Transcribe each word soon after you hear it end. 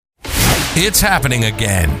It's happening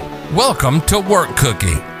again. Welcome to Work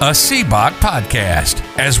Cookie, a CBOC podcast.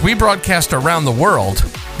 As we broadcast around the world,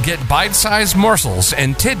 get bite-sized morsels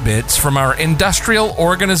and tidbits from our industrial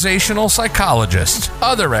organizational psychologists,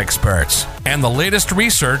 other experts, and the latest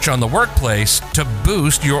research on the workplace to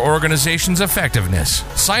boost your organization's effectiveness.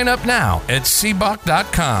 Sign up now at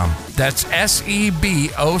cboc.com. That's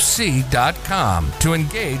SEBOC.com to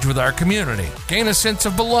engage with our community, gain a sense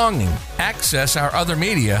of belonging, access our other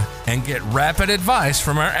media, and get rapid advice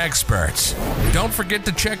from our experts. Don't forget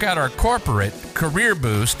to check out our corporate, career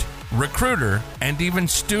boost, recruiter, and even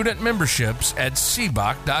student memberships at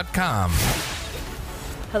cboc.com.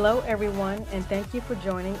 Hello, everyone, and thank you for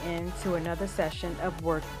joining in to another session of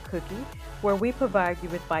Work Cookie, where we provide you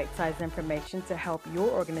with bite-sized information to help your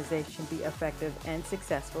organization be effective and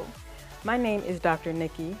successful. My name is Dr.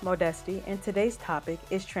 Nikki Modesti, and today's topic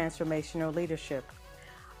is transformational leadership.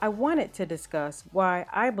 I wanted to discuss why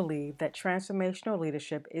I believe that transformational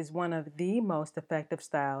leadership is one of the most effective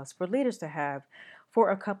styles for leaders to have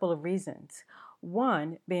for a couple of reasons.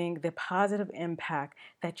 One being the positive impact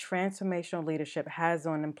that transformational leadership has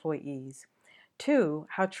on employees. Two,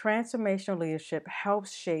 how transformational leadership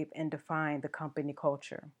helps shape and define the company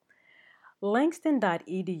culture.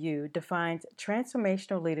 Langston.edu defines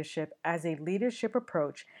transformational leadership as a leadership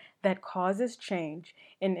approach that causes change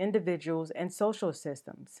in individuals and social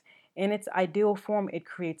systems. In its ideal form, it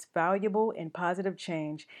creates valuable and positive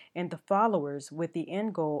change in the followers with the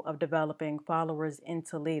end goal of developing followers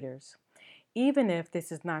into leaders. Even if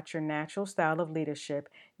this is not your natural style of leadership,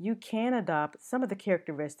 you can adopt some of the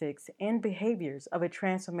characteristics and behaviors of a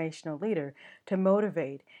transformational leader to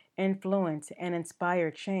motivate, influence, and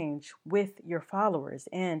inspire change with your followers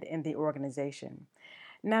and in the organization.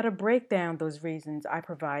 Now, to break down those reasons I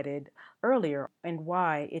provided earlier and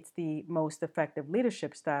why it's the most effective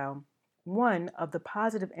leadership style, one of the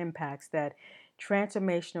positive impacts that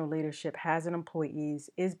transformational leadership has on employees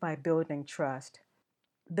is by building trust.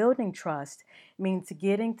 Building trust means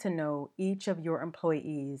getting to know each of your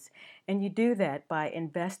employees, and you do that by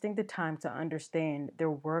investing the time to understand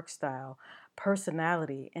their work style,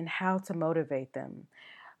 personality, and how to motivate them.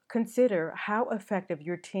 Consider how effective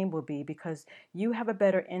your team will be because you have a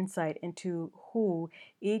better insight into who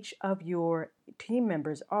each of your team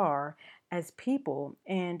members are as people,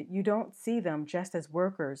 and you don't see them just as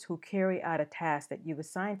workers who carry out a task that you've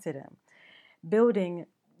assigned to them. Building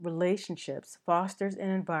relationships fosters an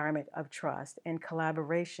environment of trust and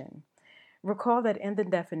collaboration. Recall that in the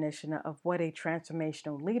definition of what a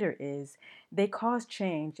transformational leader is, they cause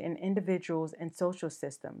change in individuals and social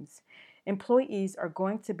systems. Employees are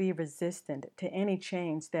going to be resistant to any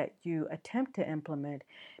change that you attempt to implement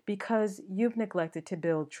because you've neglected to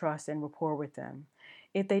build trust and rapport with them.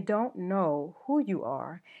 If they don't know who you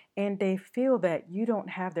are and they feel that you don't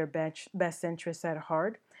have their best interests at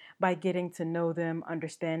heart by getting to know them,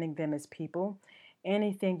 understanding them as people,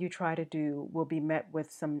 anything you try to do will be met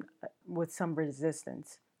with some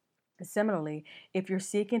resistance. Similarly, if you're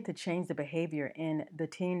seeking to change the behavior in the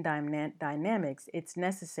team dynamics, it's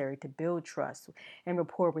necessary to build trust and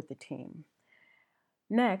rapport with the team.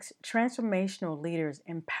 Next, transformational leaders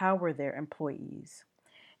empower their employees.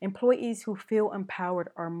 Employees who feel empowered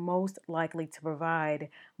are most likely to provide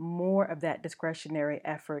more of that discretionary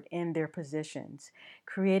effort in their positions,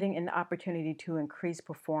 creating an opportunity to increase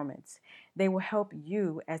performance. They will help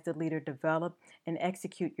you as the leader develop and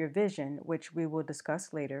execute your vision, which we will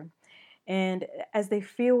discuss later. And as they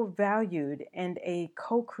feel valued and a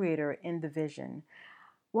co-creator in the vision,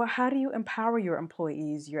 well, how do you empower your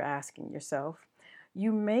employees, you're asking yourself?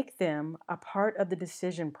 You make them a part of the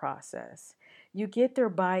decision process. You get their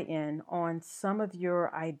buy-in on some of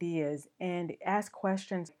your ideas and ask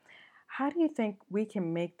questions. How do you think we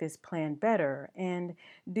can make this plan better? And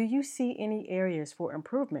do you see any areas for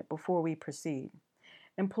improvement before we proceed?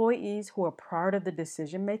 Employees who are part of the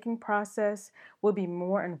decision-making process will be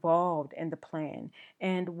more involved in the plan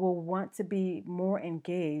and will want to be more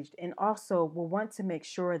engaged and also will want to make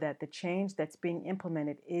sure that the change that's being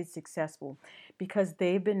implemented is successful because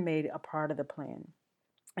they've been made a part of the plan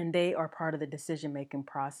and they are part of the decision-making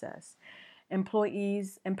process.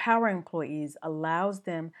 Empowering employees allows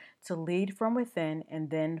them to lead from within and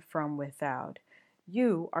then from without.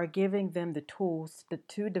 You are giving them the tools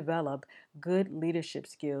to develop good leadership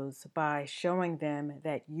skills by showing them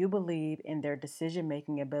that you believe in their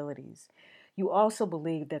decision-making abilities. You also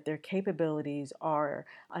believe that their capabilities are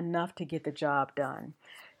enough to get the job done.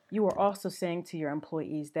 You are also saying to your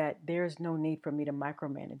employees that there is no need for me to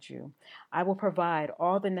micromanage you. I will provide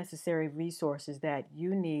all the necessary resources that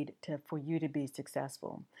you need for you to be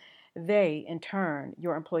successful.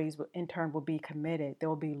 your employees in turn will be committed.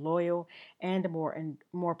 They'll be loyal and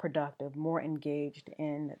more productive, more engaged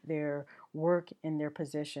in their work, in their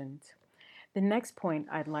positions. The next point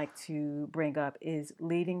I'd like to bring up is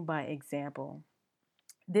leading by example.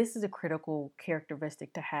 This is a critical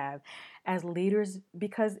characteristic to have as leaders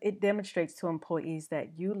because it demonstrates to employees that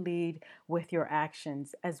you lead with your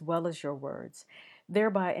actions as well as your words,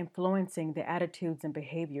 thereby influencing the attitudes and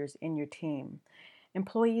behaviors in your team.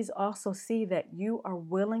 Employees also see that you are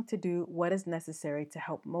willing to do what is necessary to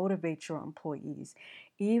help motivate your employees,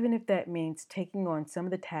 even if that means taking on some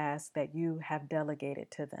of the tasks that you have delegated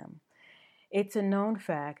to them. It's a known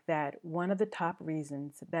fact that one of the top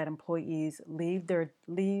reasons that employees leave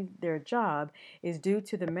their job is due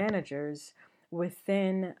to the managers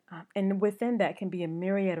and within that can be a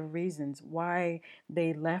myriad of reasons why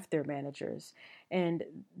they left their managers. And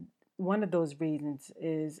one of those reasons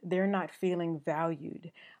is they're not feeling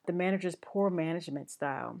valued. The manager's poor management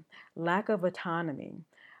style, lack of autonomy,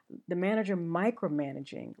 the manager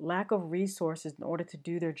micromanaging, lack of resources in order to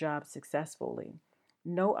do their job successfully,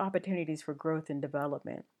 no opportunities for growth and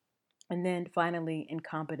development, and then finally,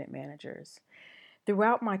 incompetent managers.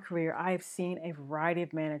 Throughout my career, I have seen a variety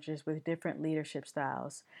of managers with different leadership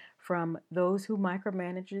styles, from those who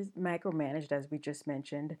micromanaged, as we just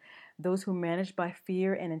mentioned, those who managed by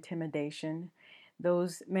fear and intimidation,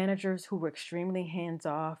 those managers who were extremely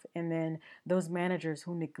hands-off, and then those managers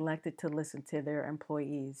who neglected to listen to their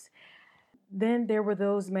employees. Then there were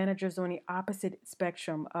those managers on the opposite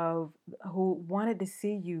spectrum of who wanted to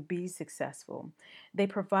see you be successful. They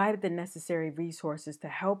provided the necessary resources to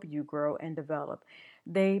help you grow and develop.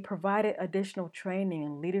 They provided additional training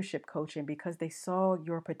and leadership coaching because they saw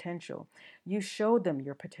your potential. You showed them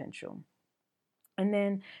your potential. And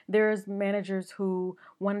then there's managers who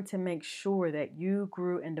wanted to make sure that you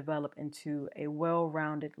grew and developed into a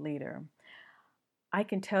well-rounded leader. I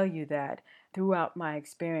can tell you that throughout my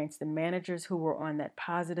experience, the managers who were on that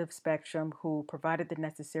positive spectrum, who provided the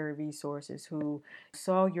necessary resources, who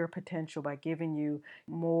saw your potential by giving you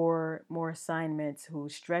more assignments, who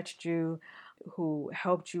stretched you, who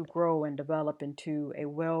helped you grow and develop into a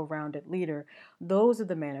well-rounded leader, those are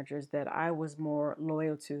the managers that I was more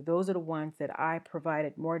loyal to. Those are the ones that I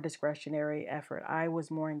provided more discretionary effort. I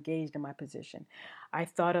was more engaged in my position. I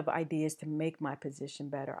thought of ideas to make my position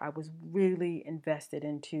better. I was really invested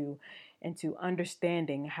into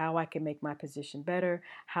understanding how I could make my position better,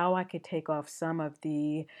 how I could take off some of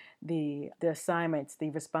the assignments,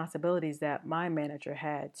 the responsibilities that my manager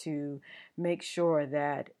had to make sure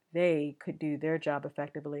that they could do their job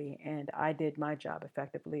effectively and I did my job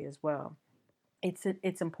effectively as well.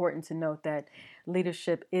 It's important to note that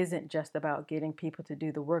leadership isn't just about getting people to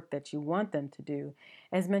do the work that you want them to do.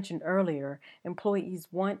 As mentioned earlier, employees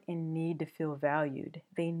want and need to feel valued.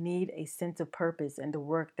 They need a sense of purpose in the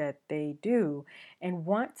work that they do and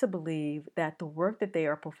want to believe that the work that they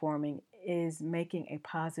are performing is making a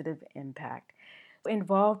positive impact.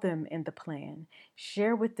 Involve them in the plan.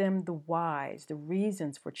 Share with them the whys, the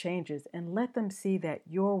reasons for changes, and let them see that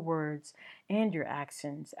your words and your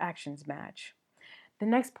actions match. The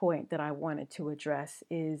next point that I wanted to address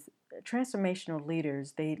is transformational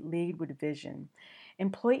leaders, they lead with vision.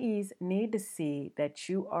 Employees need to see that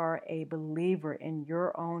you are a believer in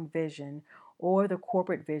your own vision or the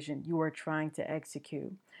corporate vision you are trying to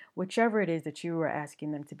execute, whichever it is that you are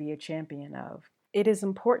asking them to be a champion of. It is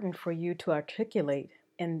important for you to articulate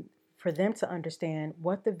and for them to understand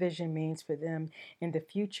what the vision means for them in the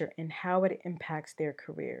future and how it impacts their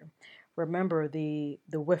career. Remember the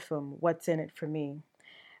WIFM, what's in it for me.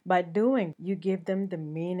 By doing, you give them the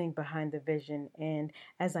meaning behind the vision, and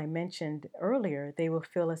as I mentioned earlier, they will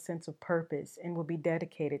feel a sense of purpose and will be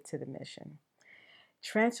dedicated to the mission.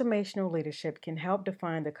 Transformational leadership can help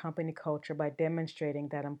define the company culture by demonstrating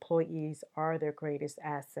that employees are their greatest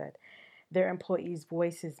asset. Their employees'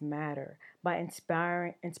 voices matter by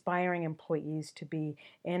inspiring employees to be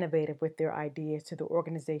innovative with their ideas to the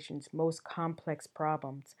organization's most complex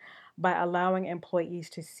problems, by allowing employees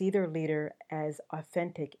to see their leader as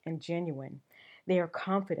authentic and genuine. They are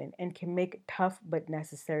confident and can make tough but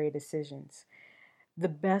necessary decisions. The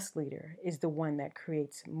best leader is the one that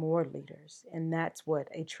creates more leaders, and that's what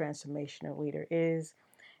a transformational leader is,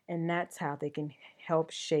 and that's how they can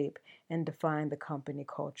help shape and define the company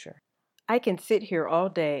culture. I can sit here all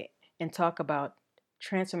day and talk about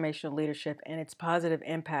transformational leadership and its positive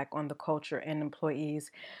impact on the culture and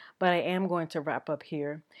employees, but I am going to wrap up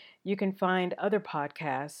here. You can find other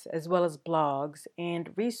podcasts as well as blogs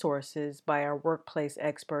and resources by our workplace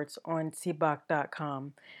experts on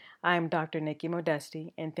cboc.com. I am Dr. Nikki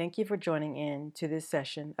Modesti, and thank you for joining in to this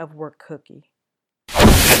session of Work Cookie.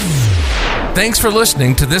 Thanks for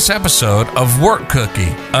listening to this episode of Work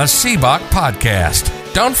Cookie, a CBOC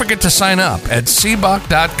podcast. Don't forget to sign up at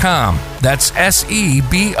cboc.com. That's SEBOC.com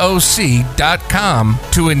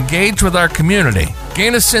to engage with our community,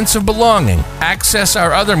 gain a sense of belonging, access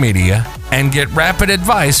our other media, and get rapid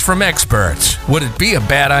advice from experts. Would it be a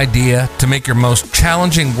bad idea to make your most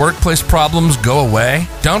challenging workplace problems go away?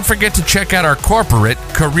 Don't forget to check out our corporate,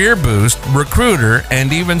 career boost, recruiter,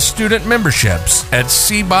 and even student memberships at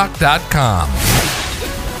cboc.com.